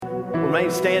Remain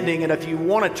standing, and if you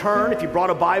want to turn, if you brought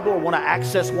a Bible or want to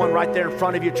access one right there in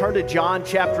front of you, turn to John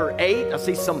chapter 8. I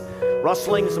see some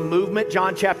rustling, some movement.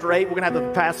 John chapter 8. We're going to have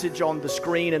the passage on the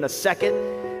screen in a second.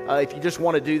 If you just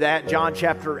want to do that, John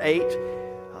chapter 8.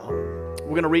 We're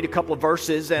going to read a couple of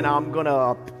verses, and I'm going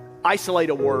to isolate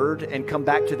a word and come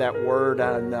back to that word.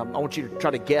 And I want you to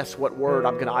try to guess what word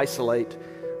I'm going to isolate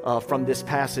from this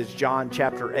passage, John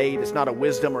chapter 8. It's not a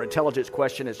wisdom or intelligence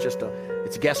question. It's just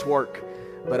it's guesswork.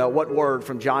 But what word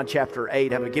from John chapter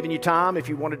 8? Have I given you time? If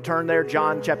you want to turn there,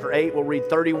 John chapter 8, we'll read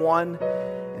 31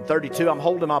 and 32. I'm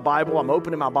holding my Bible. I'm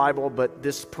opening my Bible, but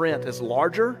this print is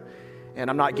larger, and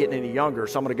I'm not getting any younger,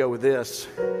 so I'm going to go with this.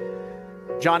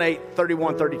 John 8,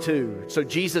 31, 32. So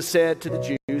Jesus said to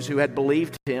the Jews who had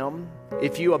believed him,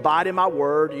 "If you abide in my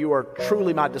word, you are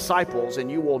truly my disciples,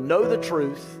 and you will know the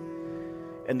truth,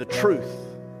 and the truth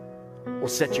will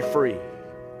set you free."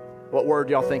 What word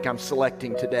do y'all think I'm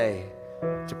selecting today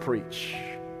to preach?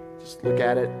 Just look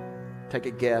at it, take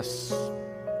a guess.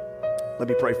 Let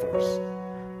me pray for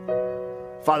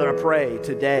us. Father, I pray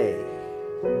today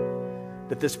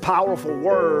that this powerful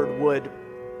word would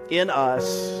in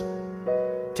us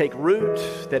take root,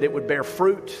 that it would bear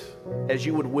fruit as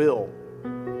you would will.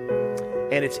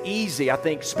 And it's easy, I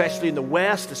think, especially in the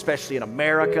West, especially in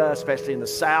America, especially in the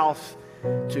South,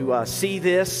 to see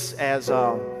this as,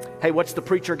 hey, what's the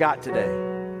preacher got today?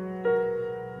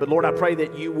 But Lord, I pray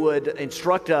that you would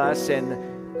instruct us and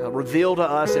reveal to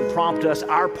us and prompt us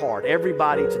our part,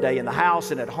 everybody today in the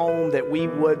house and at home, that we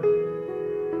would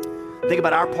think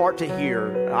about our part to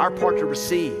hear, our part to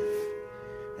receive,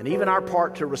 and even our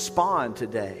part to respond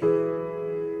today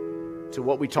to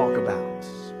what we talk about.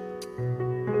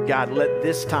 God, let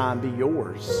this time be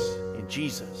yours in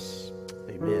Jesus.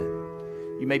 Amen.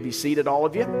 You may be seated, all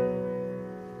of you.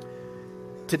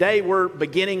 Today we're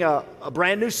beginning a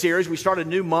brand new series. We start a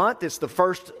new month. It's the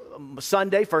first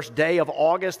Sunday, first day of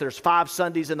August. There's 5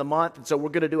 Sundays in the month, and so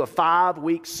we're going to do a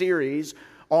 5-week series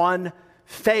on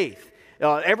faith.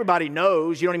 Everybody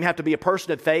knows, you don't even have to be a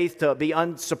person of faith to be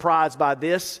unsurprised by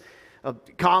this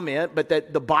comment, but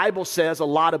that the Bible says a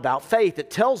lot about faith. It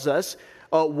tells us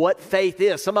what faith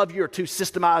is. Some of you are too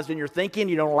systemized in your thinking.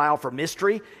 You don't allow for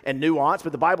mystery and nuance,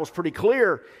 but the Bible's pretty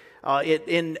clear.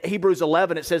 In Hebrews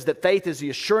 11, it says that faith is the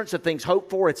assurance of things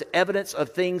hoped for. It's evidence of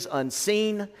things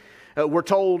unseen. We're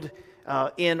told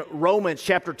in Romans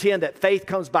chapter 10 that faith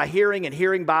comes by hearing, and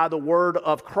hearing by the word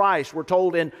of Christ. We're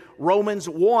told in Romans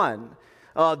 1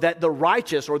 that the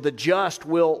righteous or the just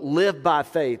will live by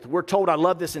faith. We're told, I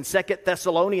love this, in 2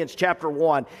 Thessalonians chapter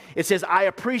 1. It says, I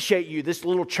appreciate you, this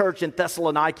little church in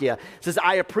Thessalonica. It says,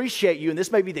 I appreciate you, and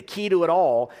this may be the key to it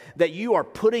all, that you are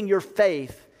putting your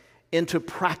faith into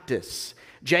practice.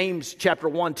 James chapter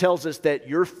 1 tells us that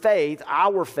your faith,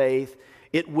 our faith,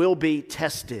 it will be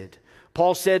tested.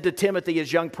 Paul said to Timothy,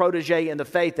 his young protege in the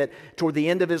faith, that toward the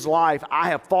end of his life, I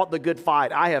have fought the good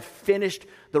fight. I have finished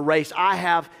the race. I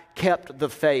have kept the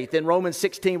faith. In Romans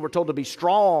 16, we're told to be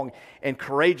strong and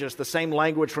courageous, the same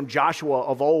language from Joshua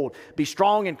of old. Be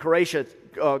strong and courageous.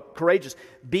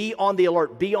 Be on the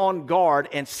alert, be on guard,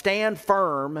 and stand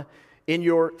firm in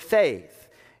your faith.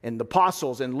 And the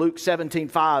apostles in Luke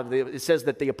 17:5, it says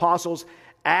that the apostles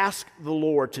asked the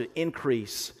Lord to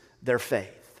increase their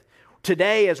faith.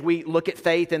 Today, as we look at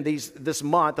faith in this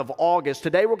month of August,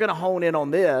 today we're going to hone in on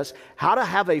this, how to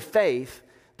have a faith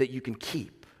that you can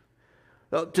keep.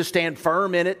 To stand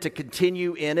firm in it, to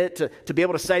continue in it, to be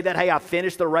able to say that, hey, I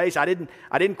finished the race, I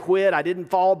didn't quit, I didn't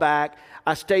fall back,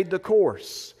 I stayed the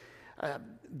course.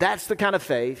 That's the kind of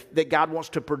faith that God wants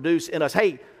to produce in us.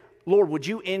 Hey, Lord, would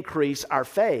you increase our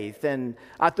faith? And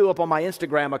I threw up on my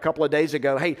Instagram a couple of days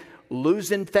ago, hey,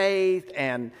 losing faith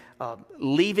and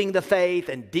leaving the faith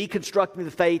and deconstructing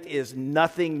the faith is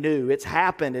nothing new. It's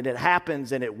happened, and it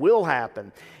happens, and it will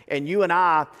happen. And you and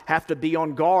I have to be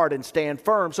on guard and stand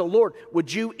firm. So, Lord,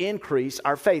 would you increase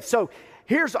our faith? So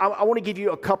I want to give you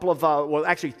a couple of,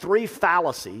 3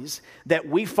 fallacies that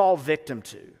we fall victim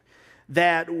to,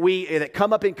 that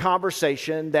come up in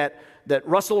conversation, that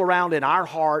rustle around in our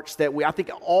hearts, that I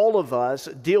think all of us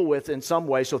deal with in some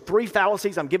way. So 3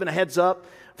 fallacies. I'm giving a heads up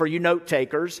for you note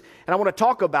takers, and I want to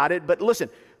talk about it. But listen,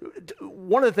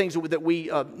 one of the things that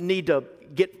we need to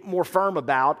get more firm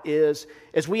about is,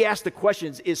 as we ask the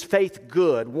questions, is faith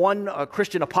good? One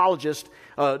Christian apologist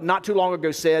not too long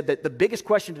ago said that the biggest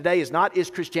question today is not, is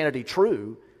Christianity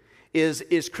true?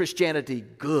 Is Christianity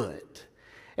good?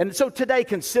 And so today,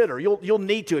 consider, you'll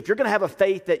need to, if you're going to have a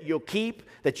faith that you'll keep,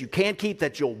 that you can keep,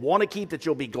 that you'll want to keep, that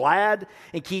you'll be glad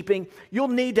in keeping, you'll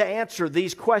need to answer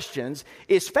these questions.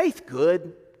 Is faith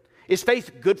good? Is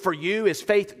faith good for you? Is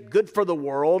faith good for the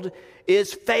world?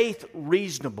 Is faith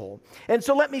reasonable? And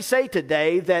so let me say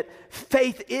today that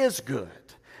faith is good.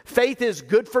 Faith is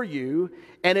good for you,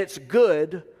 and it's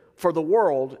good for the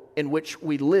world in which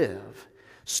we live.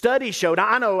 Studies showed,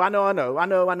 I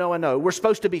know. We're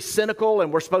supposed to be cynical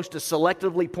and we're supposed to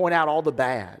selectively point out all the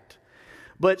bad.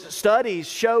 But studies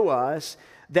show us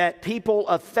that people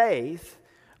of faith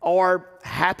are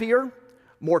happier,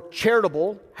 more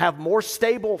charitable, have more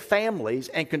stable families,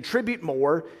 and contribute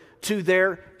more to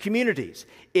their communities.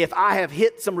 If I have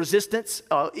hit some resistance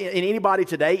in anybody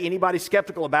today, anybody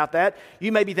skeptical about that,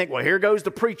 you maybe think, well, here goes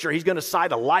the preacher. He's going to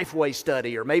cite a Lifeway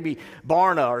study or maybe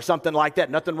Barna or something like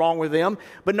that. Nothing wrong with them.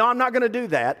 But no, I'm not going to do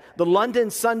that. The London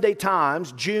Sunday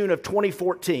Times, June of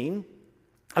 2014,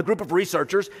 a group of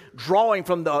researchers drawing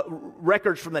from the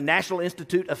records from the National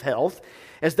Institute of Health,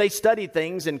 as they studied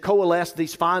things and coalesced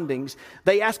these findings,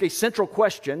 they asked a central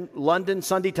question, London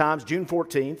Sunday Times, June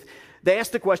 14th. They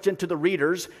asked the question to the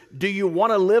readers, do you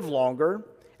want to live longer?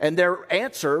 And their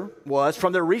answer was,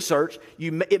 from their research,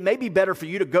 it may be better for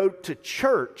you to go to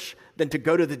church than to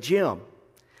go to the gym.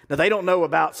 Now, they don't know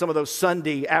about some of those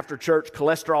Sunday after-church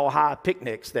cholesterol-high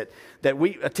picnics that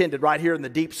we attended right here in the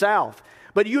Deep South.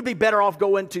 But you'd be better off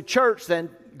going to church than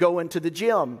going to the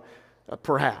gym,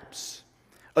 perhaps.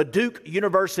 A Duke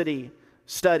University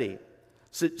study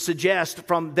suggests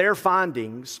from their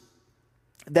findings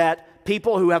that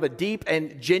people who have a deep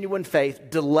and genuine faith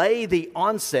delay the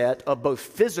onset of both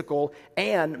physical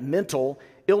and mental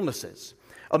illnesses.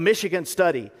 A Michigan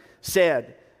study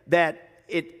said that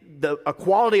a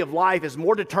quality of life is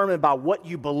more determined by what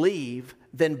you believe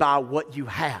than by what you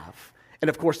have. And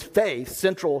of course, faith,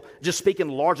 central, just speaking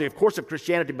largely, of course, of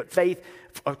Christianity, but faith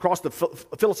across the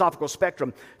philosophical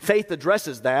spectrum, faith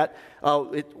addresses that,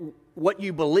 what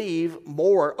you believe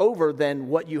more over than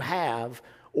what you have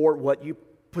or what you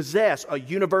possess. A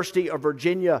University of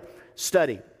Virginia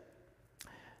study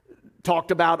talked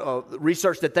about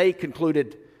research that they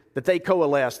concluded, that they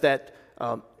coalesced, that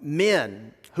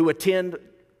men who attend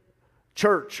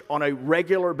church on a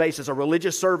regular basis, a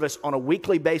religious service on a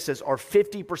weekly basis, are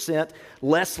 50%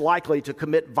 less likely to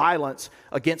commit violence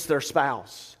against their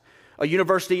spouse. A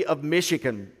University of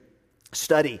Michigan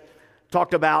study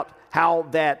talked about how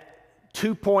that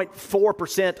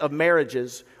 2.4% of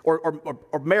marriages, or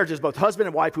marriages, both husband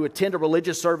and wife who attend a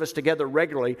religious service together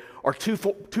regularly, are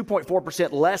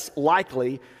 2.4% less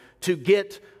likely to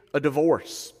get a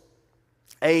divorce.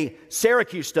 A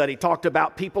Syracuse study talked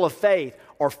about people of faith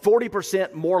are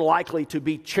 40% more likely to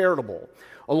be charitable.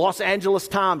 A Los Angeles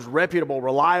Times reputable,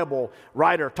 reliable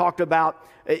writer talked about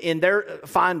in their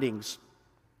findings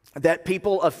that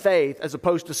people of faith, as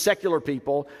opposed to secular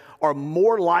people, are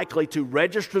more likely to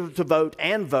register to vote,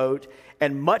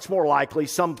 and much more likely,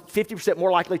 some 50%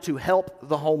 more likely to help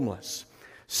the homeless.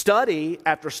 Study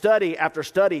after study after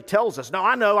study tells us, now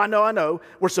I know,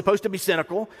 we're supposed to be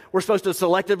cynical, we're supposed to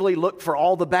selectively look for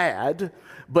all the bad,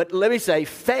 but let me say,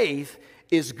 faith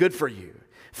is good for you.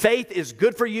 Faith is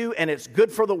good for you, and it's good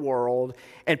for the world.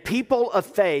 And people of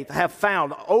faith have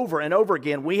found over and over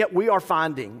again, we are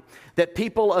finding that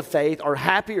people of faith are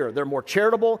happier, they're more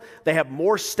charitable, they have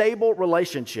more stable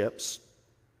relationships,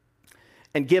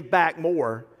 and give back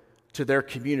more to their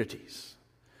communities.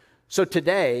 So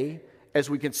today, as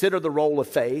we consider the role of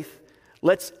faith,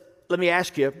 let me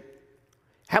ask you,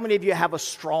 how many of you have a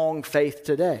strong faith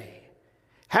today?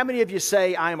 How many of you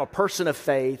say, I am a person of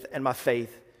faith and my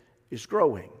faith is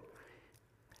growing?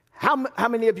 How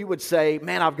many of you would say,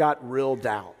 man, I've got real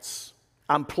doubts.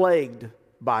 I'm plagued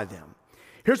by them.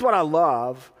 Here's what I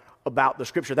love about the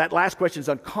scripture. That last question is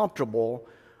uncomfortable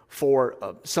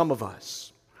for some of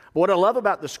us. But what I love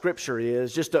about the scripture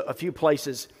is just a few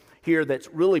places here that's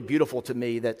really beautiful to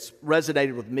me, that's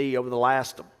resonated with me over the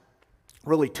last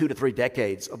really 2 to 3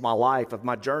 decades of my life, of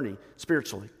my journey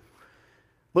spiritually.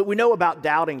 But we know about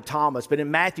doubting Thomas. But in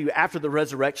Matthew, after the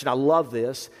resurrection, I love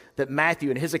this, that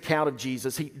Matthew, in his account of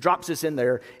Jesus, he drops this in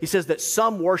there. He says that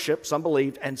some worshiped, some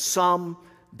believed, and some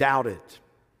doubted.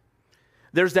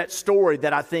 There's that story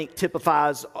that I think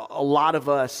typifies a lot of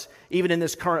us, even in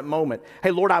this current moment.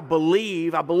 Hey, Lord, I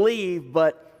believe,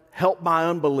 but help my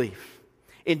unbelief.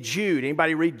 In Jude,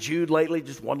 anybody read Jude lately?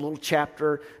 Just one little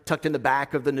chapter tucked in the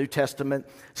back of the New Testament.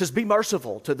 It says, be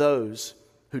merciful to those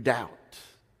who doubt.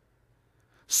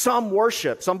 Some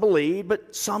worship, some believe,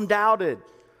 but some doubted.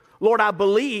 Lord, I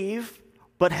believe,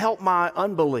 but help my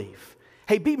unbelief.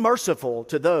 Hey, be merciful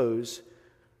to those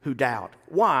who doubt.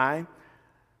 Why?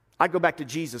 I go back to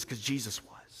Jesus because Jesus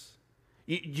was.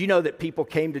 You know that people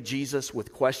came to Jesus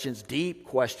with questions, deep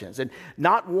questions, and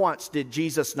not once did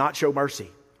Jesus not show mercy.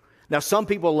 Now, some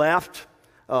people left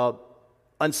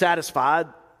unsatisfied.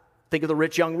 Think of the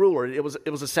rich young ruler. It was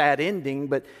a sad ending,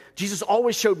 but Jesus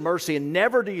always showed mercy, and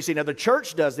never do you see. Now, the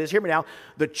church does this. Hear me now.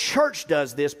 The church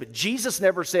does this, but Jesus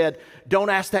never said, don't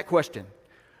ask that question.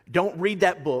 Don't read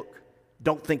that book.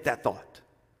 Don't think that thought.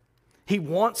 He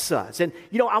wants us. And,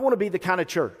 I want to be the kind of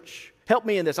church. Help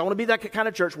me in this. I want to be that kind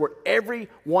of church where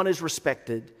everyone is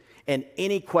respected and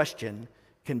any question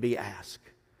can be asked.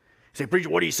 You say, preacher,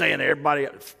 what are you saying there? Everybody,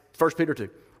 1 Peter 2,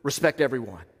 respect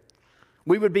everyone.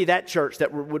 We would be that church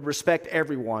that would respect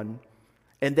everyone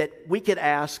and that we could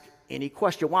ask any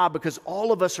question. Why? Because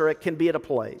all of us can be at a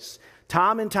place,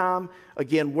 time and time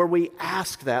again, where we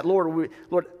ask that. Lord,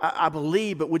 I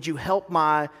believe, but would you help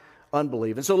my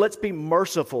unbelief? And so let's be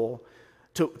merciful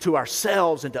to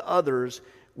ourselves and to others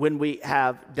when we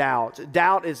have doubt.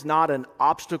 Doubt is not an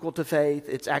obstacle to faith.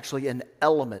 It's actually an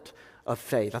element of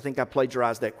faith. I think I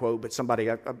plagiarized that quote, but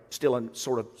I'm stealing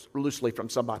sort of loosely from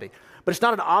somebody. But it's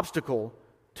not an obstacle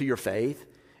to your faith.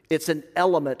 It's an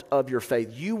element of your faith.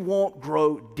 You won't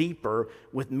grow deeper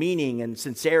with meaning and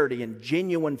sincerity and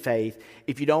genuine faith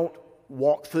if you don't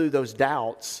walk through those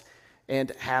doubts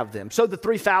and have them. So the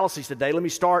three fallacies today, let me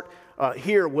start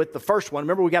here with the first one.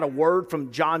 Remember, we got a word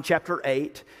from John chapter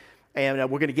 8, and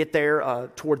we're going to get there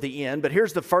toward the end. But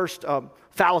here's the first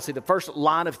fallacy, the first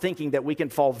line of thinking that we can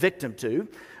fall victim to.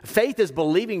 Faith is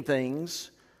believing things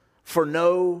for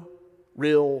no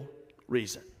real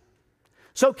reason.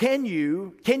 So can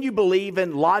you believe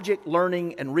in logic,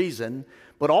 learning, and reason,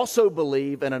 but also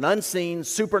believe in an unseen,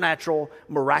 supernatural,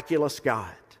 miraculous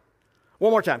God?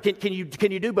 One more time. Can you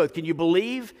do both? Can you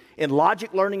believe in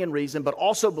logic, learning, and reason, but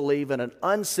also believe in an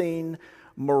unseen,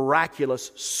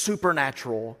 miraculous,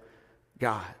 supernatural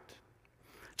God?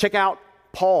 Check out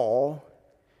Paul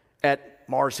at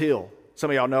Mars Hill. Some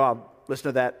of y'all know I've listened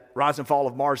to that Rise and Fall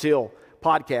of Mars Hill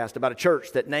podcast about a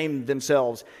church that named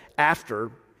themselves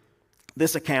after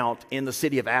this account in the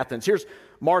city of Athens. Here's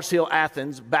Mars Hill,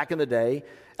 Athens, back in the day.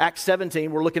 Acts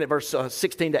 17, we're looking at verse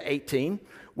 16 to 18.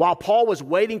 While Paul was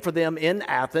waiting for them in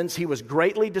Athens, he was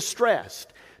greatly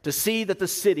distressed to see that the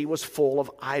city was full of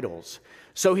idols.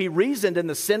 So he reasoned in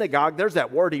the synagogue, there's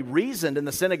that word, he reasoned in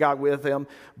the synagogue with them,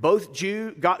 both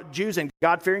Jews and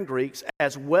God-fearing Greeks,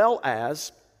 as well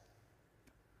as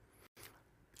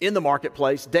in the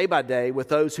marketplace, day by day, with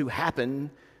those who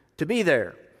happened to be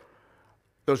there.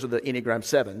 Those are the Enneagram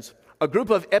 7s. A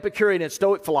group of Epicurean and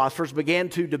Stoic philosophers began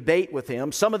to debate with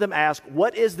him. Some of them asked,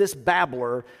 what is this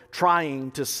babbler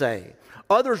trying to say?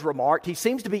 Others remarked, he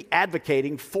seems to be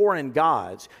advocating foreign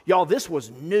gods. Y'all, this was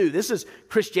new. This is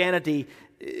Christianity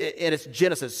in its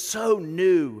genesis, so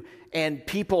new, and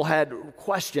people had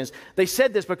questions. They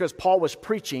said this because Paul was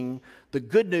preaching the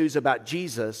good news about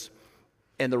Jesus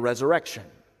and the resurrection.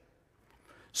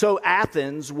 So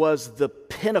Athens was the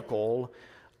pinnacle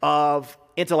of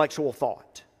intellectual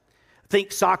thought.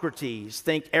 Think Socrates,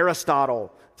 think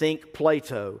Aristotle, think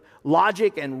Plato.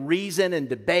 Logic and reason and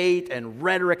debate and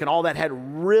rhetoric and all that had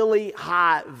really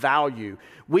high value.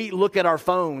 We look at our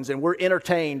phones and we're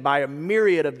entertained by a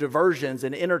myriad of diversions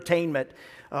and entertainment,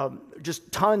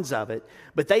 just tons of it.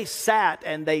 But they sat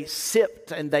and they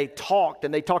sipped and they talked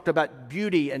about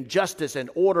beauty and justice and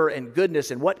order and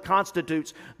goodness and what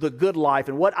constitutes the good life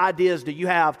and what ideas do you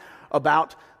have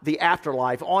about the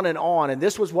afterlife, on and on. And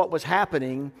this was what was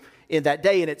happening in that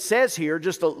day. And it says here,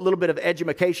 just a little bit of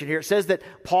edumacation here, it says that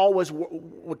Paul was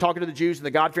talking to the Jews and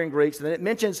the God-fearing Greeks, and then it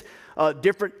mentions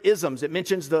different isms. It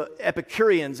mentions the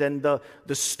Epicureans and the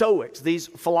Stoics, these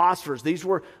philosophers. These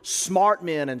were smart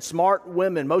men and smart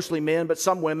women, mostly men, but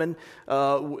some women,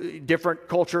 different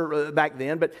culture back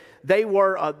then. But they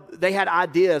had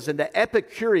ideas, and the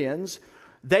Epicureans,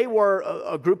 they were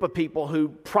a group of people who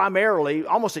primarily,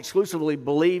 almost exclusively,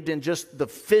 believed in just the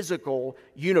physical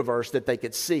universe that they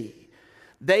could see.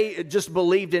 They just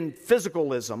believed in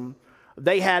physicalism.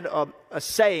 They had a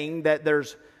saying that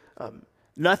there's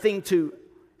nothing to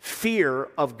fear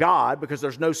of God because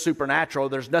there's no supernatural.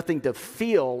 There's nothing to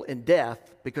feel in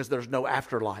death because there's no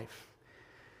afterlife.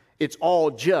 It's all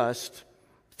just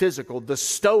physical. The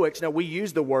Stoics, now we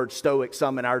use the word Stoic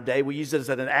some in our day. We use it as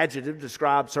an adjective to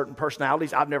describe certain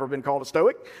personalities. I've never been called a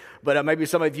Stoic, but maybe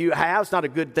some of you have. It's not a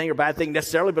good thing or bad thing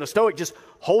necessarily, but a Stoic just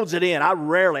holds it in. I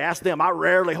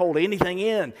rarely hold anything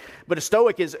in. But a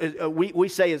Stoic is, we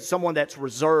say, is someone that's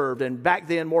reserved. And back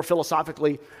then, more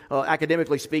philosophically,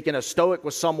 academically speaking, a Stoic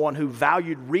was someone who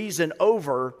valued reason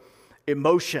over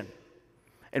emotion.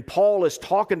 And Paul is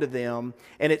talking to them,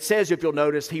 and it says, if you'll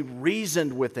notice, he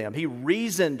reasoned with them. He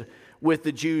reasoned with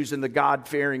the Jews and the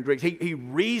God-fearing Greeks. He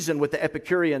reasoned with the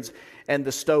Epicureans and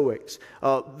the Stoics.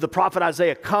 The prophet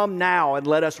Isaiah, come now and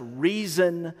let us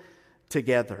reason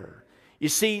together. You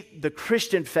see, the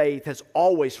Christian faith has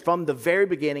always, from the very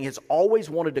beginning, has always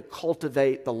wanted to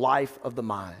cultivate the life of the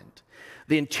mind.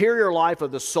 The interior life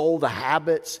of the soul, the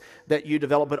habits that you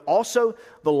develop, but also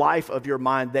the life of your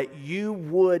mind, that you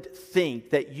would think,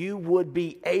 that you would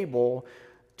be able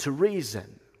to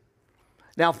reason.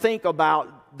 Now think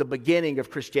about the beginning of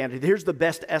Christianity. Here's the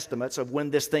best estimates of when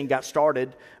this thing got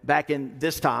started back in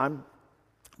this time.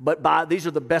 But these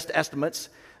are the best estimates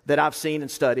that I've seen and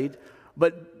studied.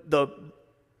 But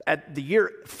in the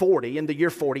year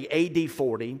 40, AD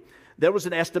 40, there was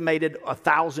an estimated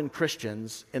 1,000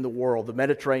 Christians in the world, the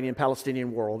Mediterranean,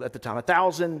 Palestinian world at the time,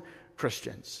 1,000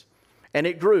 Christians. And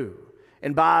it grew.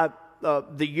 And by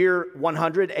the year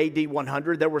 100, AD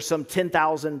 100, there were some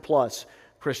 10,000 plus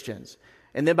Christians.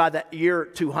 And then by the year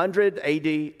 200,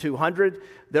 AD 200,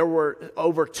 there were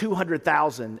over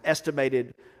 200,000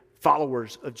 estimated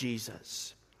followers of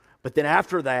Jesus. But then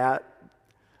after that,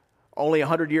 only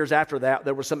 100 years after that,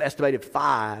 there were some estimated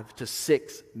 5 to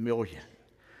 6 million.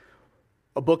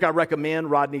 A book I recommend,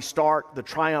 Rodney Stark, The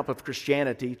Triumph of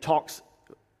Christianity,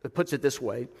 puts it this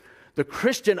way: the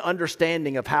Christian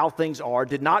understanding of how things are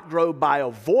did not grow by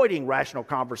avoiding rational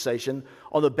conversation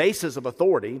on the basis of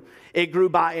authority. It grew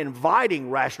by inviting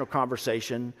rational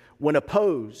conversation when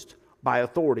opposed by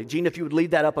authority. Gene, if you would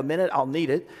lead that up a minute, I'll need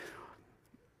it.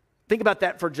 Think about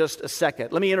that for just a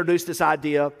second. Let me introduce this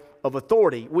idea of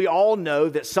authority. We all know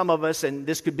that some of us, and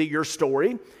this could be your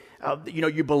story,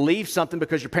 you believe something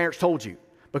because your parents told you,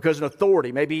 because an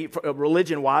authority, maybe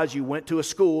religion-wise, you went to a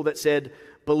school that said,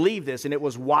 believe this, and it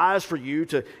was wise for you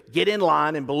to get in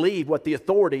line and believe what the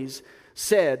authorities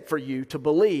said for you to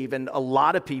believe. And a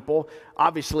lot of people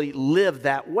obviously live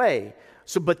that way.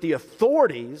 But the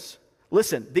authorities,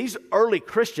 listen, these early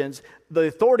Christians, the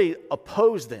authority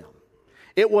opposed them.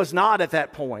 It was not at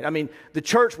that point. I mean, the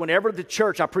church,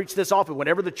 I preach this often,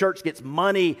 whenever the church gets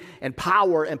money and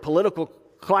power and political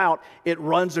clout, it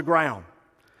runs aground.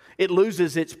 It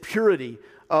loses its purity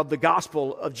of the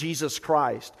gospel of Jesus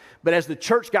Christ. But as the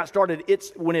church got started,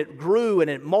 when it grew and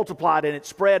it multiplied and it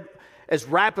spread as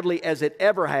rapidly as it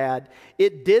ever had,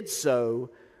 it did so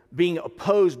being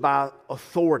opposed by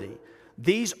authority.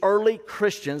 These early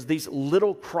Christians, these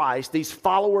little Christ, these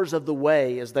followers of the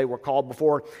way, as they were called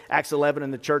before Acts 11 in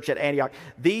the church at Antioch,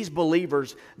 these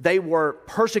believers, they were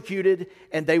persecuted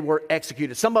and they were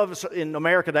executed. Some of us in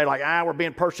America, they're like, we're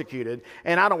being persecuted.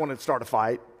 And I don't want to start a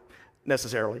fight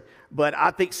necessarily, but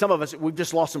I think some of us, we've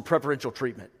just lost some preferential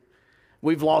treatment.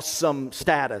 We've lost some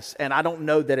status, and I don't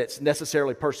know that it's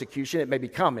necessarily persecution. It may be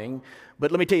coming,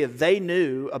 but let me tell you, they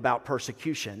knew about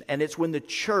persecution, and it's when the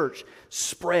church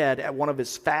spread at one of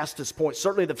its fastest points,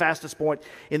 certainly the fastest point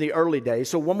in the early days.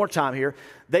 So one more time here,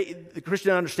 the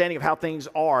Christian understanding of how things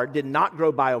are did not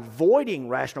grow by avoiding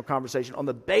rational conversation on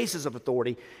the basis of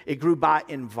authority. It grew by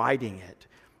inviting it,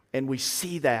 and we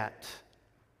see that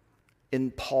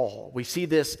in Paul. We see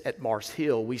this at Mars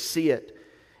Hill. We see it,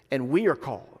 and we are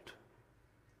called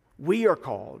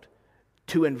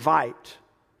to invite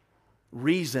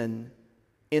reason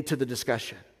into the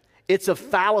discussion. It's a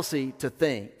fallacy to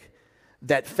think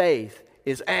that faith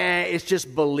is, it's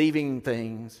just believing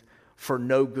things for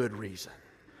no good reason.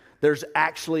 There's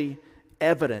actually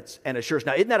evidence and assurance.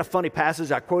 Now, isn't that a funny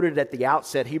passage? I quoted it at the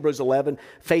outset, Hebrews 11.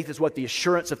 Faith is what? The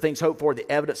assurance of things hoped for,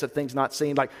 the evidence of things not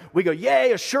seen. Like, we go,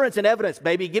 yay, assurance and evidence,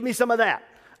 baby. Give me some of that.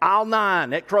 Aisle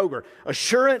 9 at Kroger.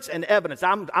 Assurance and evidence.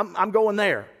 I'm going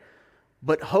there.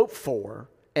 But hoped for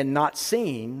and not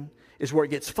seen is where it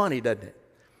gets funny, doesn't it?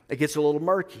 It gets a little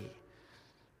murky.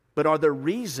 But are there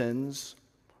reasons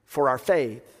for our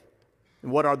faith?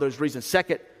 And what are those reasons?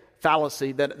 Second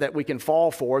fallacy that we can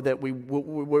fall for, that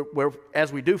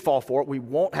as we do fall for it, we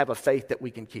won't have a faith that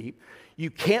we can keep. You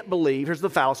can't believe, here's the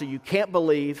fallacy, you can't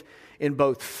believe in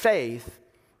both faith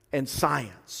and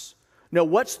science. Now,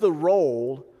 what's the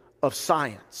role of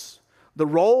science? The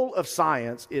role of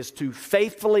science is to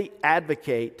faithfully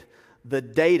advocate the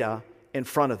data in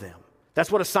front of them. That's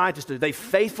what a scientist does. They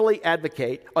faithfully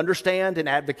advocate, understand and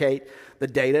advocate the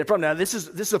data in front of them. Now, this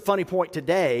is a funny point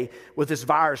today with this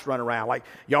virus running around. Like,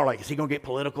 y'all are like, is he going to get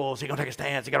political? Is he going to take a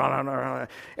stance?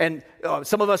 And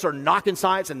some of us are knocking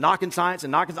science.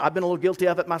 I've been a little guilty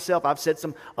of it myself. I've said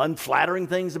some unflattering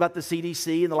things about the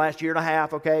CDC in the last year and a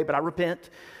half, okay, but I repent.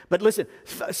 But listen,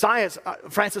 science,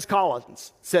 Francis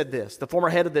Collins said this, the former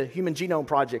head of the Human Genome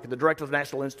Project and the director of the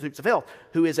National Institutes of Health,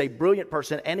 who is a brilliant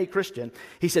person and a Christian.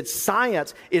 He said,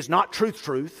 science is not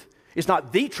truth. It's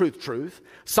not the truth.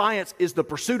 Science is the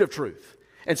pursuit of truth.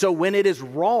 And so when it is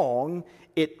wrong,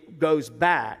 it goes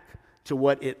back to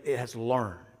what it has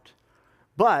learned.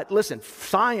 But listen,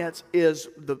 science is,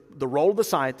 the role of the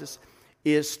scientist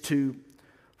is to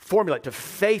formulate, to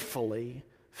faithfully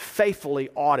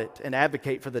audit and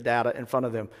advocate for the data in front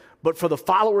of them. But for the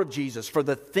follower of Jesus, for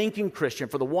the thinking Christian,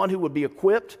 for the one who would be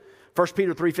equipped, 1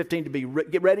 Peter 3:15, to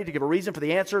get ready to give a reason for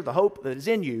the answer, the hope that is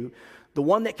in you, the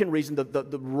one that can reason,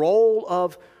 the role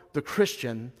of the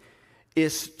Christian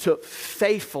is to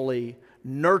faithfully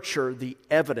nurture the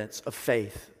evidence of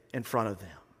faith in front of them.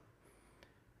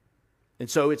 And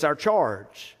so it's our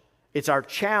charge, it's our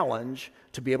challenge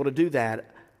to be able to do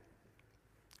that.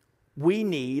 We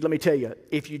need, let me tell you,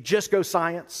 if you just go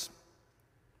science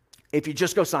and you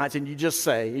just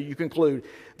say, you conclude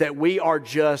that we are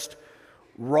just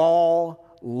raw,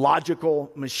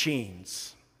 logical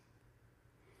machines,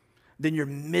 then you're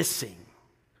missing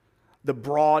the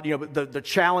broad, the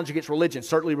challenge against religion.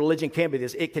 Certainly religion can be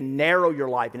this. It can narrow your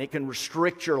life and it can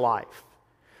restrict your life.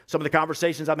 Some of the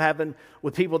conversations I'm having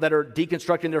with people that are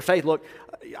deconstructing their faith, look,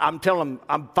 I'm telling them,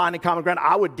 I'm finding common ground.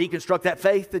 I would deconstruct that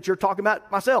faith that you're talking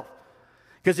about myself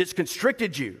because it's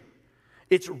constricted you.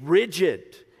 It's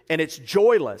rigid and it's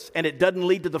joyless and it doesn't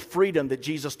lead to the freedom that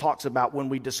Jesus talks about when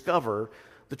we discover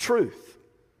the truth.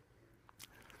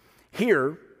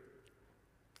 Here,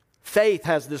 faith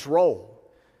has this role.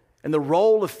 And the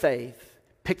role of faith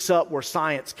picks up where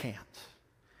science can't.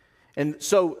 And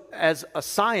so, as a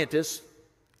scientist,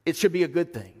 it should be a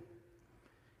good thing.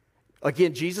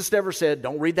 Again, Jesus never said,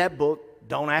 don't read that book,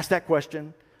 don't ask that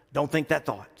question, don't think that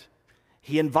thought.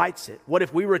 He invites it. What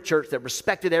if we were a church that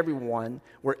respected everyone,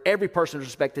 where every person is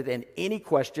respected and any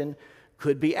question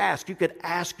could be asked? You could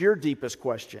ask your deepest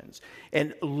questions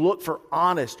and look for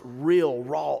honest, real,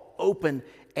 raw, open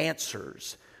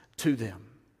answers to them.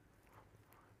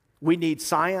 We need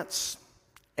science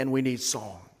and we need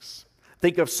songs.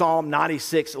 Think of Psalm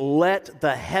 96. Let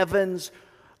the heavens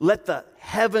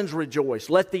rejoice.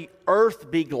 Let the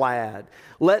earth be glad.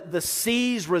 Let the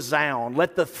seas resound.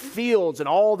 Let the fields and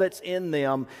all that's in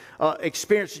them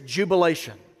experience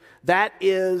jubilation. That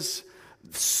is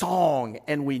song,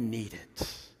 and we need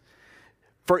it.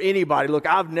 For anybody, look,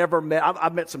 I've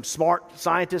met some smart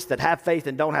scientists that have faith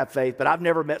and don't have faith, but I've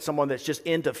never met someone that's just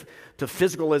into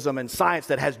physicalism and science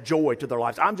that has joy to their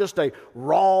lives. I'm just a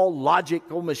raw,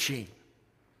 logical machine.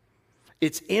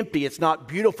 It's empty, it's not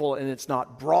beautiful, and it's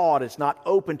not broad, it's not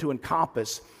open to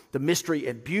encompass the mystery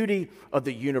and beauty of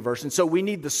the universe. And so we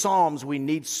need the Psalms, we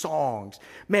need songs.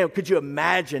 Man, could you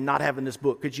imagine not having this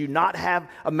book? Could you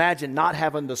imagine not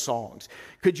having the songs?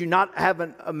 Could you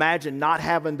imagine not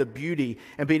having the beauty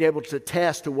and being able to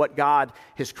test to what God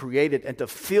has created and to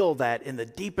feel that in the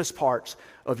deepest parts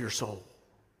of your soul?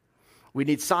 We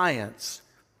need science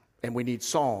and we need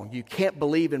song. You can't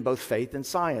believe in both faith and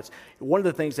science. One of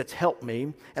the things that's helped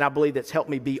me, and I believe that's helped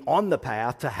me be on the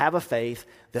path to have a faith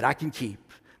that I can keep,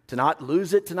 to not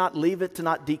lose it, to not leave it, to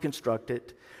not deconstruct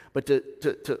it, but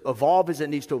to evolve as it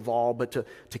needs to evolve, but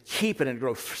to keep it and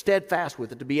grow steadfast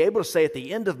with it, to be able to say at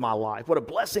the end of my life, what a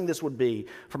blessing this would be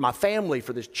for my family,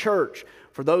 for this church,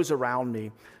 for those around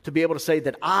me, to be able to say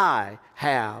that I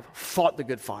have fought the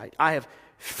good fight. I have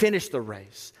finished the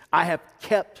race. I have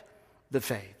kept the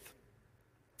faith.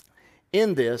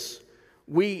 In this,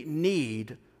 we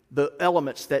need the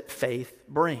elements that faith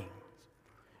brings.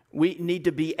 We need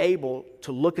to be able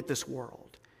to look at this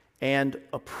world and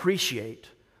appreciate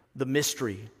the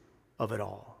mystery of it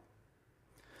all.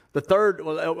 The third,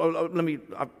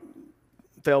 I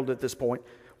failed at this point.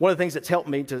 One of the things that's helped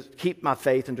me to keep my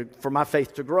faith and for my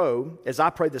faith to grow, as I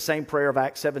prayed the same prayer of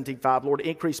Acts 17:5, Lord,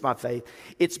 increase my faith,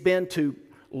 it's been to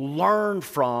learn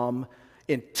from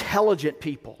intelligent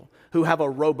people who have a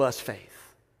robust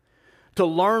faith. To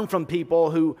learn from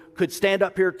people who could stand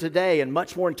up here today and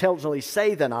much more intelligently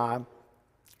say than I,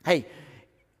 hey,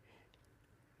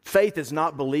 faith is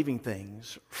not believing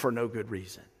things for no good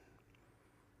reason.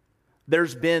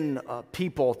 There's been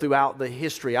people throughout the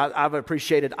history. I've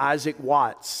appreciated Isaac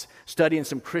Watts studying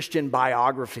some Christian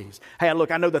biographies. Hey,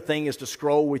 look, I know the thing is to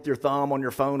scroll with your thumb on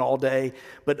your phone all day,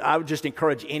 but I would just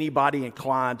encourage anybody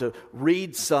inclined to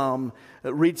read something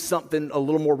a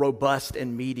little more robust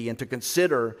and meaty, and to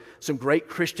consider some great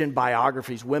Christian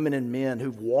biographies, women and men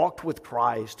who've walked with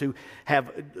Christ, who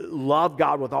have loved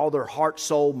God with all their heart,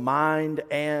 soul, mind,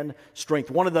 and strength.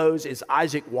 One of those is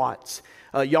Isaac Watts.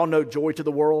 Y'all know Joy to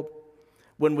the World?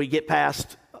 When we get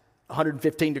past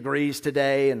 115 degrees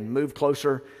today and move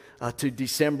closer to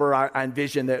December, I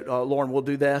envision that Lauren will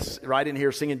do this right in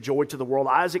here singing Joy to the World.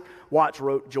 Isaac Watts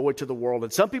wrote Joy to the World.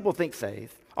 And some people think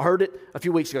faith, I heard it a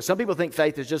few weeks ago, some people think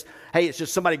faith is just, hey, it's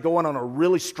just somebody going on a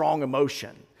really strong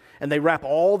emotion. And they wrap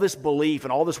all this belief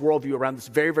and all this worldview around this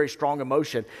very, very strong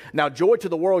emotion. Now, Joy to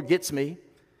the World gets me.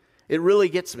 It really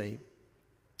gets me.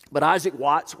 But Isaac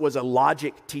Watts was a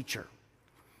logic teacher.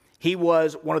 He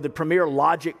was one of the premier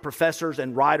logic professors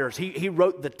and writers. He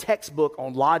wrote the textbook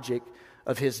on logic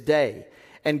of his day.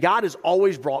 And God has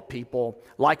always brought people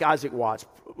like Isaac Watts,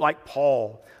 like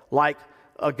Paul, like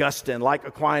Augustine, like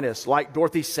Aquinas, like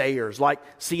Dorothy Sayers, like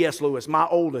C.S. Lewis. My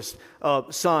oldest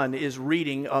son is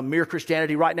reading Mere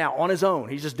Christianity right now on his own.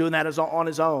 He's just doing that on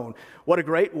his own. What a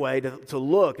great way to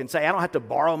look and say, I don't have to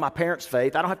borrow my parents'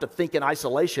 faith. I don't have to think in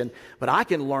isolation, but I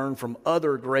can learn from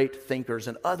other great thinkers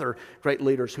and other great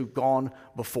leaders who've gone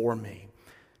before me.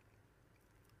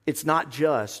 It's not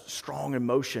just strong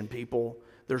emotion, people.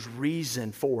 There's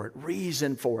reason for it,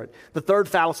 reason for it. The third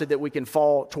fallacy that we can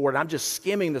fall toward, I'm just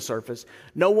skimming the surface,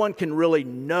 no one can really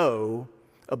know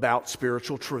about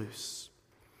spiritual truths.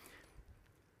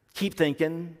 Keep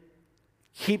thinking,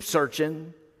 keep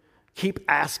searching, keep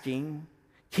asking,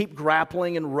 keep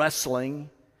grappling and wrestling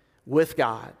with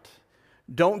God.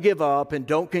 Don't give up and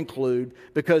don't conclude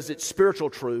because it's spiritual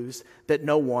truths that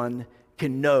no one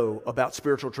can know about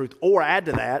spiritual truth. Or add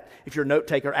to that, if you're a note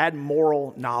taker, add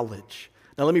moral knowledge.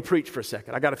 Now, let me preach for a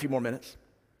second. I got a few more minutes.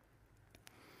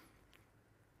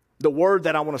 The word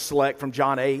that I want to select from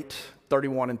John 8,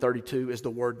 31 and 32 is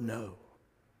the word know.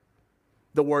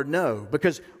 The word know.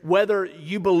 Because whether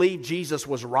you believe Jesus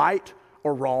was right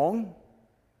or wrong,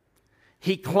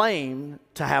 he claimed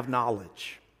to have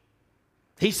knowledge.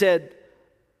 He said,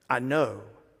 I know.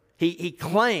 He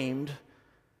claimed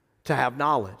to have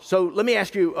knowledge. So let me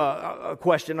ask you a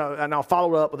question, and I'll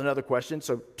follow up with another question.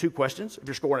 So 2 questions if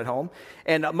you're scoring at home.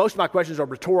 And most of my questions are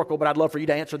rhetorical, but I'd love for you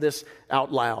to answer this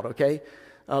out loud, okay?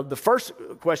 The first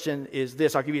question is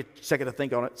this. I'll give you a second to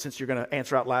think on it since you're going to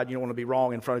answer out loud. You don't want to be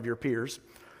wrong in front of your peers.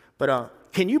 But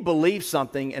can you believe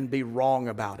something and be wrong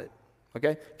about it?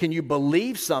 Okay? Can you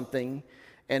believe something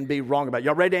and be wrong about it?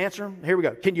 Y'all ready to answer? Here we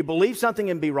go. Can you believe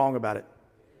something and be wrong about it?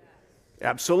 Yes.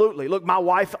 Absolutely. Look, my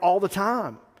wife all the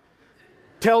time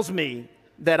tells me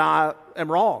that I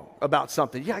am wrong about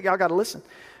something. Yeah, y'all got to listen.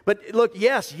 But look,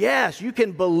 yes, you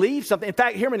can believe something. In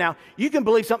fact, hear me now. You can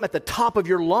believe something at the top of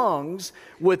your lungs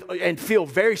and feel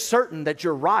very certain that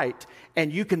you're right,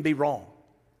 and you can be wrong.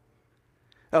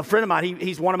 A friend of mine,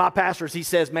 he's one of my pastors. He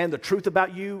says, man, the truth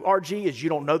about you, RG, is you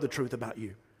don't know the truth about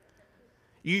you.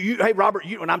 Hey, Robert,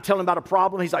 when I'm telling him about a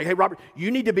problem, he's like, hey, Robert,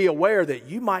 you need to be aware that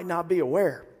you might not be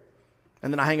aware.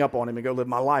 And then I hang up on him and go live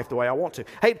my life the way I want to.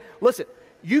 Hey, listen.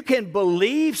 You can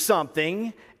believe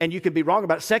something and you can be wrong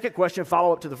about it. Second question,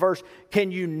 follow up to the first.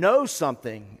 Can you know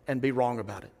something and be wrong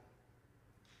about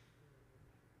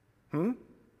it?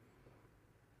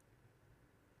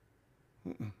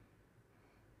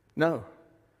 No,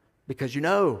 because you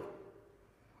know.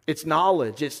 It's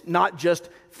knowledge. It's not just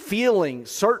feeling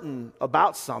certain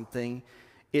about something.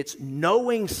 It's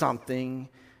knowing something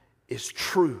is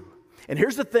true. And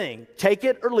here's the thing. Take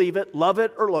it or leave it, love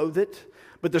it or loathe it.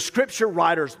 But the scripture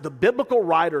writers, the biblical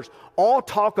writers, all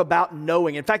talk about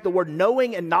knowing. In fact, the word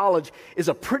knowing and knowledge is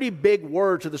a pretty big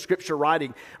word to the scripture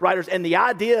writers. And the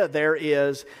idea there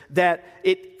is that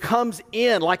it comes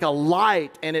in like a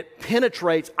light and it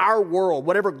penetrates our world,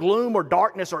 whatever gloom or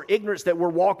darkness or ignorance that we're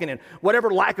walking in,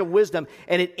 whatever lack of wisdom,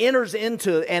 and it enters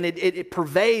into and it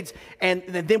pervades, and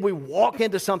then we walk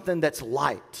into something that's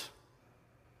light.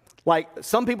 Like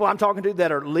some people I'm talking to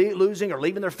that are losing or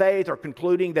leaving their faith or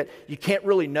concluding that you can't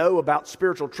really know about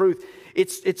spiritual truth.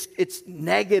 It's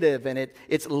negative and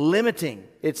it's limiting.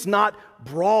 It's not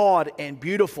broad and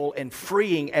beautiful and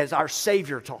freeing as our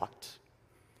Savior taught.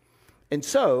 And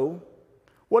so,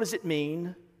 what does it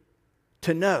mean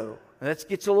to know? And that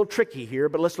gets a little tricky here,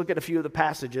 but let's look at a few of the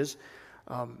passages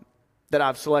that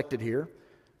I've selected here.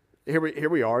 Here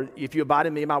we are. If you abide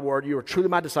in me and my word, you are truly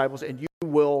my disciples, and you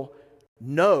will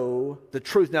know the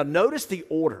truth. Now, notice the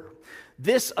order.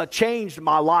 This changed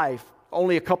my life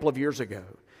only a couple of years ago.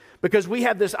 Because we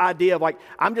have this idea of like,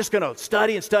 I'm just going to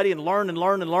study and learn and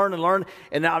learn and learn and learn.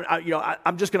 And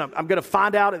I'm going to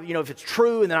find out, if it's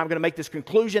true, and then I'm going to make this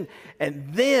conclusion,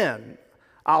 and then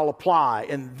I'll apply,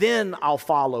 and then I'll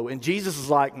follow. And Jesus is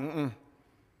like,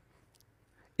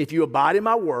 if you abide in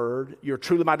my word, you're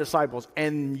truly my disciples,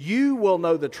 and you will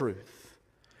know the truth,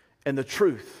 and the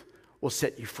truth will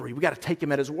set you free. We got to take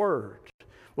him at his word.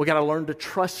 We got to learn to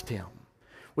trust him.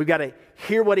 We've got to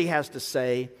hear what he has to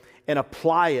say and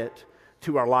apply it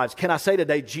to our lives. Can I say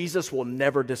today, Jesus will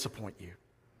never disappoint you.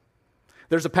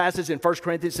 There's a passage in 1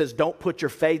 Corinthians that says, don't put your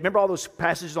faith. Remember all those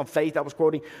passages on faith I was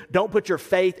quoting? Don't put your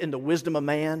faith in the wisdom of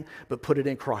man, but put it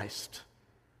in Christ.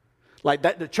 Like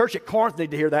that, the church at Corinth need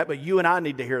to hear that, but you and I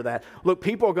need to hear that. Look,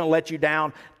 people are going to let you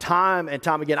down time and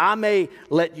time again. I may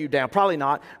let you down, probably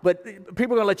not, but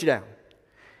people are going to let you down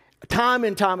time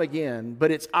and time again. But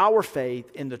it's our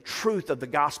faith in the truth of the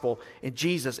gospel in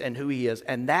Jesus and who he is,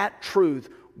 and that truth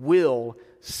will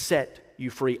set you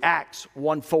free. Acts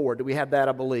 1:4. Do we have that,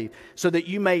 I believe? So that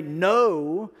you may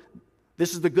know,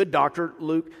 this is the good doctor,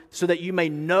 Luke, so that you may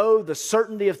know the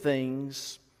certainty of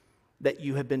things that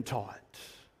you have been taught.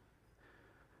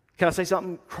 Can I say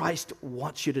something? Christ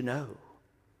wants you to know.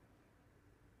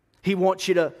 He wants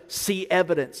you to see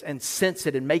evidence and sense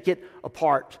it and make it a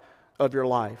part of your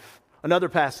life. Another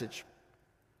passage,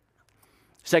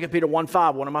 2 Peter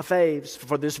 1:5, one of my faves.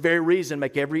 For this very reason,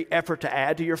 make every effort to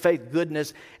add to your faith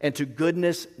goodness, and to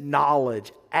goodness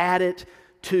knowledge. Add it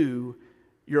to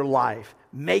your life.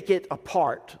 Make it a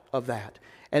part of that.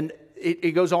 And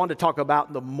it goes on to talk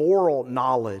about the moral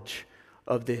knowledge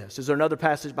of this. Is there another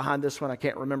passage behind this one? I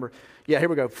can't remember. Yeah, here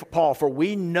we go. Paul, for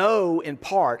we know in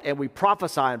part and we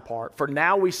prophesy in part. For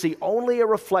now we see only a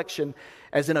reflection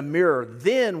as in a mirror.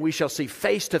 Then we shall see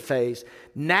face to face.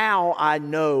 Now I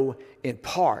know in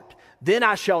part. Then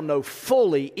I shall know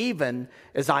fully, even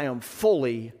as I am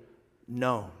fully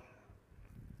known.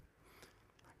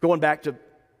 Going back to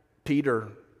Peter,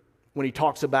 when he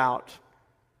talks about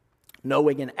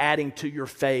knowing and adding to your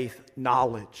faith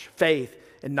knowledge. Faith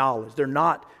and knowledge. They're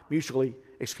not mutually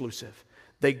exclusive.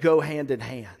 They go hand in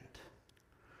hand.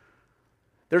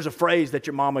 There's a phrase that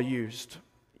your mama used.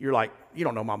 You're like, you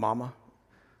don't know my mama.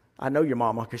 I know your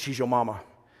mama because she's your mama.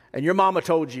 And your mama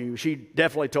told you, she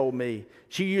definitely told me,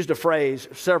 she used a phrase,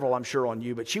 several I'm sure on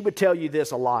you, but she would tell you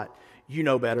this a lot. You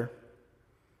know better.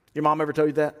 Your mom ever told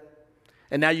you that?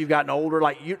 And now you've gotten older.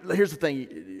 Here's the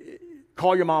thing.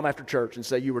 Call your mom after church and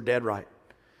say you were dead right.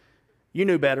 You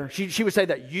knew better. She would say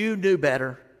that you knew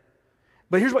better.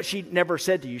 But here's what she never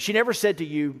said to you. She never said to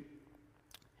you,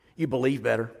 you believe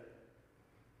better.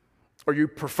 Or you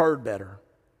preferred better.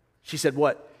 She said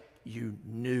what? You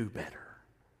knew better.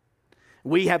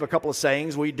 We have a couple of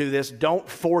sayings. We do this. Don't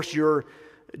force your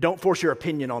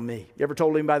opinion on me. You ever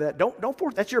told anybody that? Don't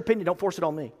force. That's your opinion. Don't force it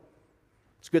on me.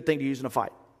 It's a good thing to use in a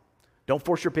fight. Don't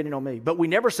force your opinion on me. But we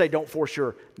never say don't force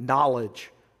your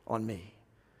knowledge on me.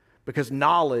 Because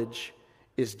knowledge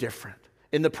is different.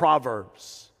 In the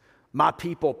Proverbs, my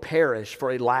people perish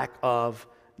for a lack of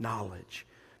knowledge.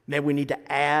 Man, we need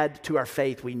to add to our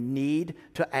faith. We need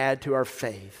to add to our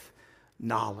faith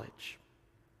knowledge.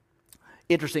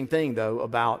 Interesting thing, though,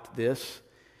 about this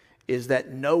is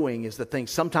that knowing is the thing.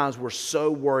 Sometimes we're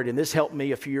so worried, and this helped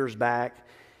me a few years back,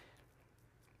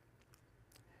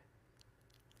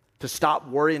 to stop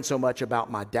worrying so much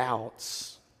about my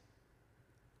doubts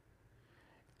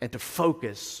and to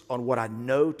focus on what I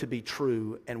know to be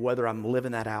true and whether I'm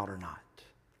living that out or not.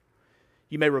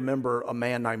 You may remember a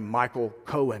man named Michael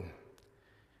Cohen.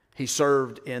 He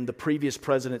served in the previous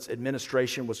president's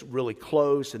administration, was really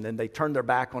close, and then they turned their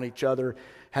back on each other,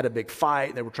 had a big fight,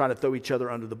 and they were trying to throw each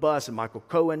other under the bus. And Michael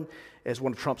Cohen, as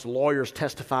one of Trump's lawyers,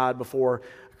 testified before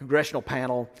a congressional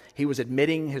panel. He was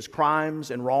admitting his crimes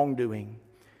and wrongdoing.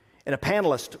 And a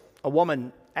panelist, a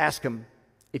woman, asked him,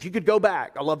 if you could go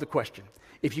back, I love the question,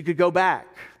 if you could go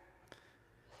back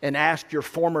and ask your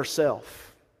former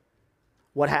self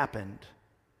what happened,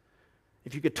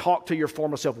 if you could talk to your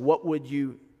former self, what would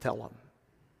you tell him?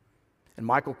 And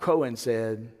Michael Cohen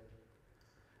said,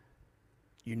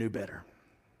 you knew better.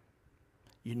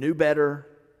 You knew better.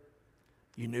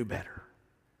 You knew better.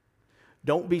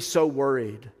 Don't be so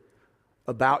worried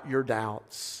about your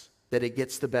doubts that it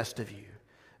gets the best of you.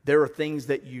 There are things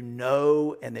that you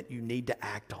know and that you need to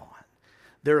act on.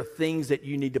 There are things that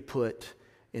you need to put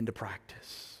into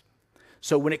practice.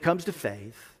 So when it comes to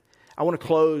faith, I want to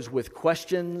close with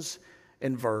questions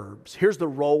and verbs. Here's the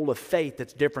role of faith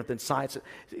that's different than science.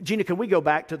 Gina, can we go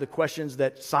back to the questions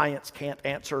that science can't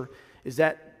answer? Is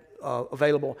that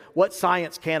available? What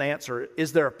science can't answer?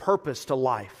 Is there a purpose to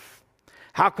life?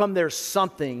 How come there's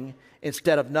something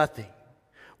instead of nothing?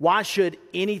 Why should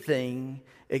anything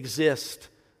exist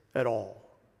at all?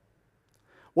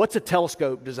 What's a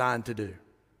telescope designed to do?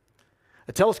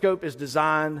 A telescope is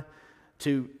designed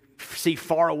to see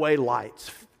faraway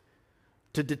lights,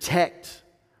 to detect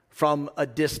from a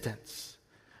distance,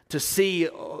 to see,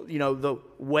 the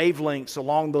wavelengths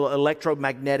along the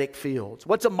electromagnetic fields.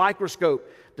 What's a microscope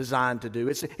designed to do?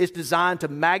 It's designed to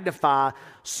magnify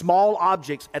small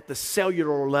objects at the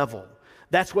cellular level.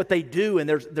 That's what they do, and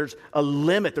there's a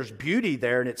limit. There's beauty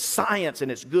there, and it's science,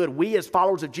 and it's good. We as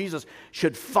followers of Jesus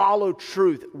should follow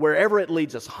truth wherever it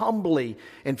leads us, humbly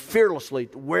and fearlessly,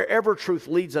 wherever truth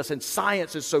leads us. And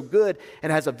science is so good and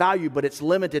has a value, but it's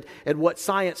limited. And what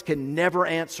science can never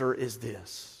answer is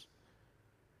this.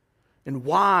 And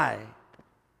why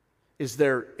is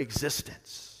there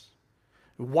existence?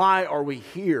 Why are we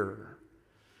here?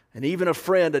 And even a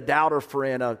friend, a doubter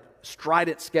friend, a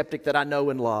strident skeptic that I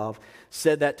know and love,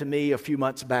 said that to me a few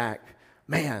months back.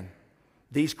 Man,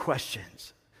 these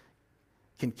questions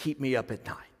can keep me up at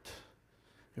night.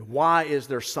 And why is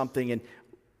there something, and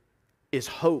is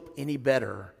hope any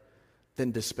better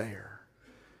than despair?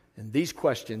 And these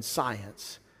questions,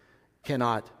 science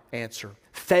cannot answer.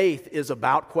 Faith is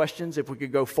about questions, if we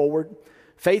could go forward.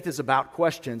 Faith is about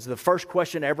questions. The first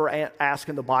question ever asked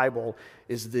in the Bible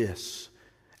is this: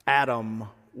 Adam,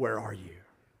 where are you?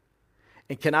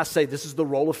 And can I say this is the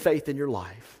role of faith in your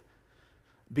life?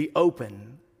 Be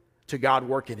open to God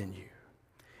working in you.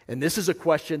 And this is a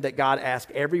question that God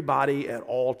asks everybody at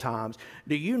all times.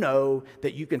 Do you know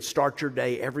that you can start your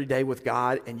day every day with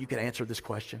God and you can answer this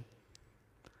question?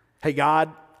 Hey,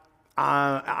 God,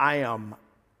 I'm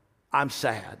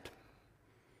sad.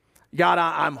 God,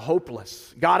 I'm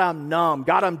hopeless. God, I'm numb.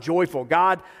 God, I'm joyful.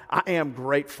 God, I am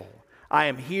grateful. I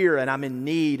am here and I'm in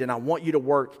need and I want you to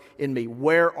work in me.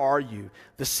 Where are you?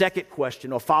 The second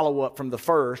question, a follow-up from the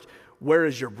first, where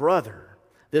is your brother?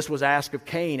 This was asked of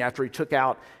Cain after he took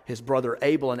out his brother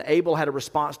Abel, and Abel had a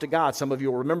response to God. Some of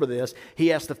you will remember this.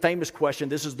 He asked the famous question,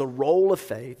 this is the role of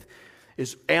faith,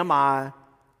 is, am I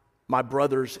my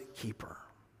brother's keeper?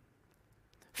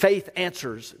 Faith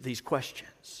answers these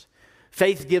questions.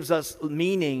 Faith gives us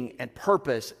meaning and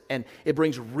purpose, and it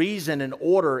brings reason and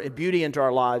order and beauty into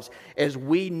our lives as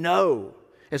we know,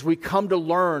 as we come to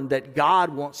learn that God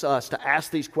wants us to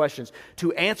ask these questions,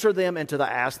 to answer them and to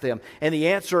ask them. And the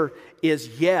answer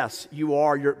is yes, you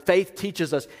are. Your faith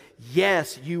teaches us,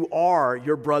 yes, you are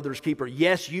your brother's keeper.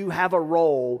 Yes, you have a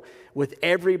role with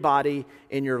everybody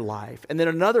in your life. And then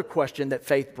another question that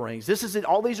faith brings.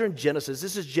 All these are in Genesis.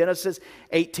 This is Genesis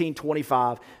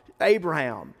 18:25.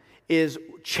 Abraham is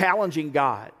challenging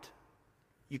God.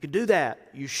 You can do that.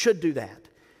 You should do that.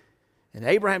 And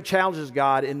Abraham challenges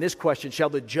God in this question: shall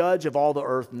the judge of all the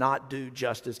earth not do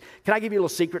justice? Can I give you a little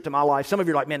secret to my life? Some of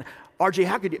you are like, man, RJ,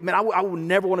 how could you? Man, I would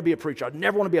never want to be a preacher. I'd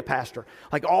never want to be a pastor.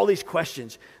 Like all these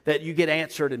questions that you get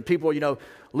answered, and people,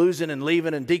 losing and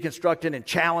leaving and deconstructing and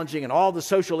challenging, and all the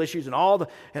social issues and all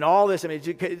this. I mean,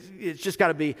 it's just got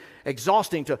to be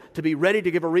exhausting to be ready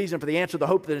to give a reason for the answer, the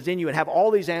hope that is in you, and have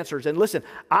all these answers. And listen,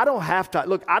 I don't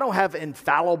have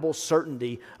infallible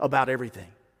certainty about everything.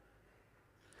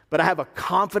 But I have a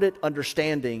confident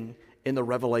understanding in the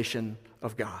revelation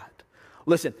of God.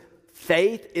 Listen,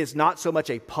 faith is not so much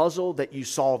a puzzle that you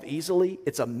solve easily.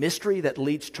 It's a mystery that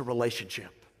leads to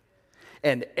relationship.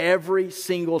 And every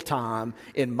single time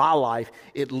in my life,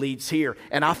 it leads here.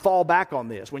 And I fall back on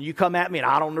this. When you come at me and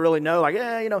I don't really know, and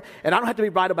I don't have to be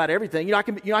right about everything. I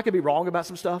can be wrong about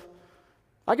some stuff.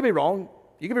 I can be wrong.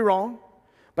 You can be wrong.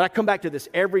 But I come back to this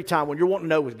every time when you're wanting to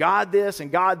know, was God this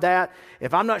and God that?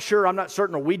 If I'm not sure, I'm not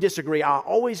certain, or we disagree, I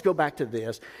always go back to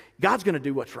this. God's going to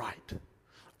do what's right.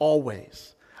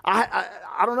 Always. I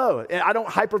don't know. I don't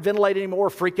hyperventilate anymore or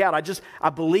freak out. I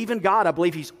believe in God. I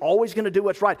believe He's always going to do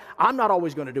what's right. I'm not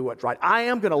always going to do what's right. I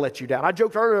am going to let you down. I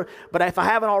joked earlier, but if I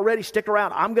haven't already, stick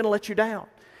around. I'm going to let you down.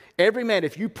 Every man,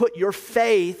 if you put your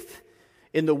faith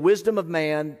in the wisdom of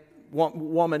man,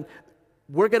 woman,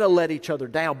 we're going to let each other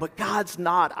down, but God's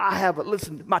not.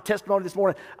 Listen, my testimony this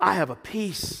morning, I have a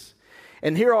peace.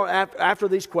 And here after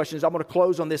these questions, I'm going to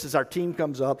close on this as our team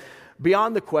comes up.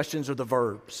 Beyond the questions are the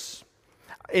verbs.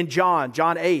 In John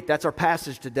 8, that's our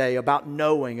passage today about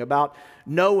knowing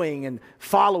and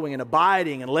following and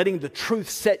abiding and letting the truth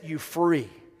set you free.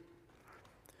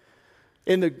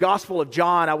 In the Gospel of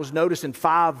John, I was noticing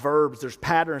 5 verbs. There's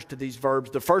patterns to these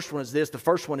verbs. The first one is this. The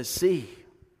first one is see.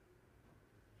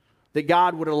 That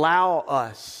God would allow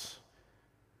us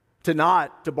to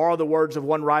borrow the words of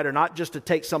one writer, not just to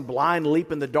take some blind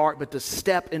leap in the dark, but to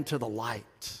step into the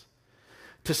light.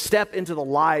 To step into the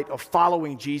light of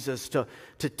following Jesus, to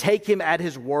take Him at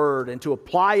His word and to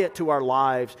apply it to our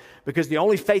lives, because the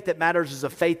only faith that matters is a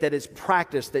faith that is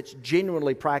practiced, that's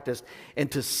genuinely practiced,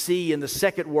 and to see. And the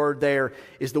second word there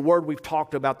is the word we've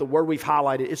talked about, the word we've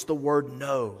highlighted. It's the word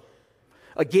know.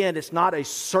 Again, it's not a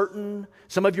certain,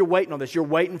 some of you are waiting on this. You're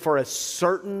waiting for a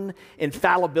certain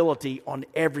infallibility on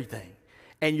everything,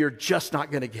 and you're just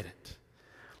not going to get it.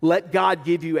 Let God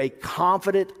give you a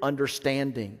confident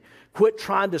understanding. Quit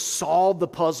trying to solve the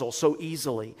puzzle so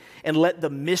easily, and let the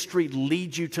mystery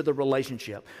lead you to the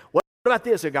relationship. What about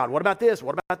this, God? What about this?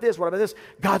 What about this? What about this?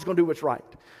 God's going to do what's right.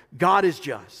 God is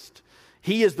just.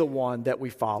 He is the one that we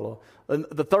follow. And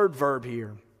the third verb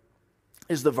here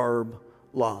is the verb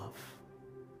love.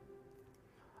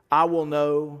 I will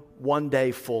know one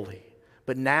day fully,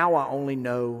 but now I only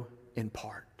know in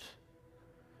part.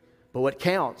 But what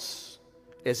counts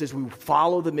is as we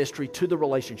follow the mystery to the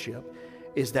relationship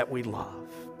is that we love.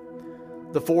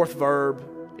 The fourth verb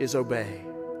is obey.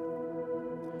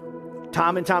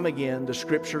 Time and time again, the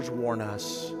scriptures warn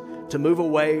us to move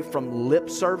away from lip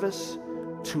service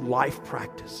to life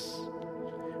practice.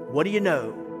 What do you know?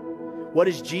 What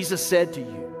has Jesus said to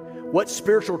you? What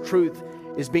spiritual truth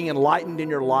is being enlightened in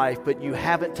your life, but you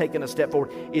haven't taken a step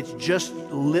forward? It's just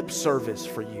lip service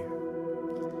for you.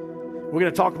 We're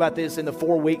going to talk about this in the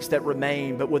 4 weeks that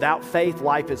remain, but without faith,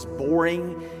 life is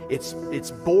boring.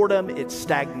 It's boredom, it's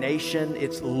stagnation,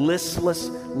 it's listless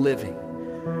living.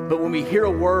 But when we hear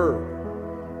a word,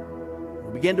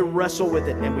 we begin to wrestle with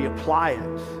it and we apply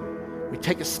it. We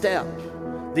take a step.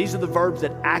 These are the verbs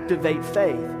that activate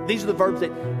faith. These are the verbs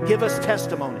that give us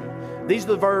testimony. These are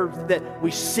the verbs that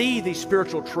we see these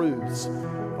spiritual truths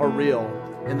are real.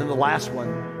 And then the last one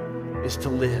is to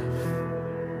live.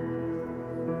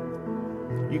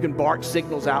 You can bark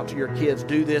signals out to your kids,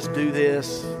 do this, do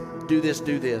this, do this,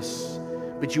 do this.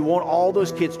 But you want all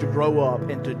those kids to grow up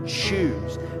and to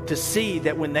choose, to see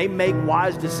that when they make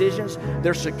wise decisions,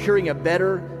 they're securing a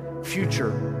better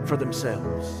future for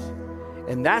themselves.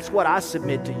 And that's what I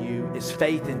submit to you is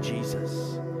faith in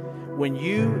Jesus. When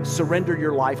you surrender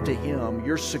your life to Him,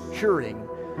 you're securing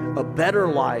a better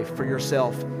life for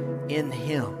yourself in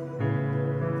Him.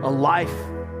 A life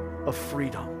of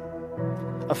freedom.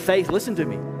 A faith, listen to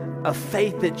me, a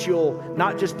faith that you'll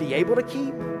not just be able to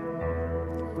keep,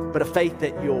 but a faith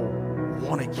that you'll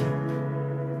want to keep.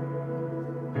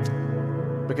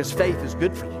 Because faith is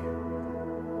good for you.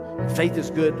 Faith is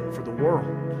good for the world.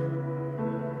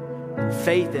 And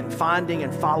faith in finding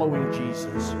and following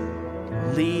Jesus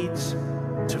leads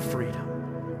to freedom.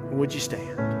 Would you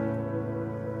stand?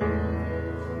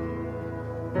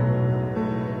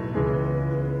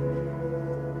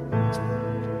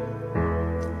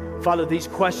 Father, these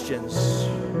questions,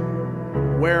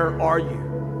 where are you?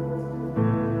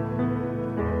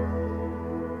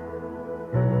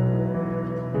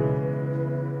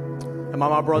 Am I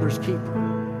my brother's keeper?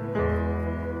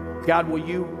 God, will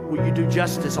you do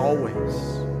justice always?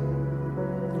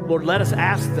 Lord, let us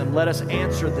ask them, let us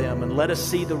answer them, and let us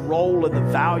see the role and the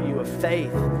value of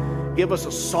faith. Give us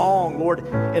a song, Lord,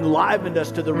 enliven us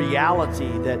to the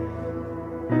reality that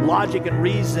logic and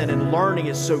reason and learning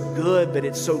is so good, but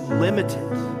it's so limited.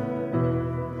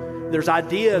 There's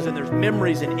ideas and there's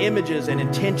memories and images and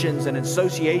intentions and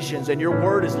associations, and your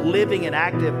word is living and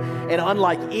active and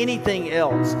unlike anything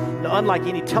else, unlike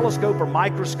any telescope or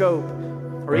microscope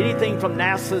or anything from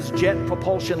NASA's Jet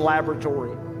Propulsion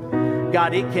Laboratory.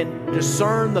 God, it can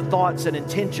discern the thoughts and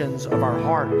intentions of our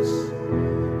hearts.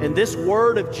 And this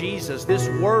word of Jesus, this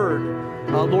word,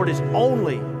 Lord, it's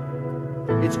only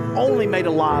made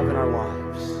alive in our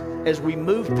lives as we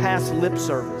move past lip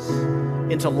service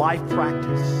into life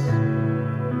practice.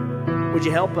 Would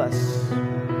you help us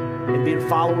in being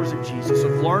followers of Jesus,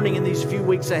 of learning in these few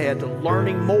weeks ahead, to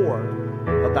learning more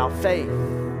about faith?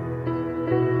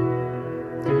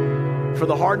 For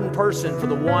the hardened person, for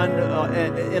the one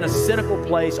in a cynical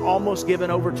place, almost given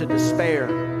over to despair,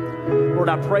 Lord,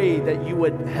 I pray that you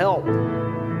would help,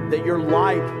 that your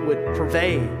light would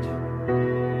pervade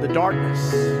the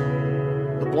darkness,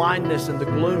 the blindness, and the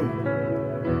gloom.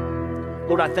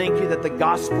 Lord, I thank you that the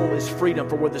gospel is freedom,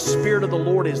 for where the Spirit of the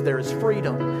Lord is, there is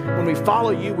freedom. When we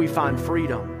follow you, we find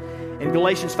freedom. In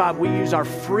Galatians 5, we use our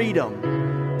freedom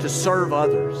to serve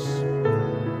others.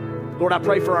 Lord, I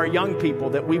pray for our young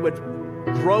people that we would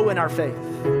grow in our faith,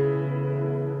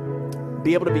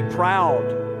 be able to be proud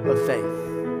of faith,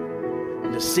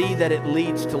 and to see that it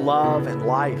leads to love and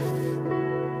life.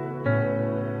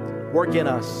 Work in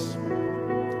us.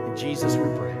 In Jesus we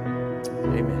pray.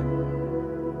 Amen.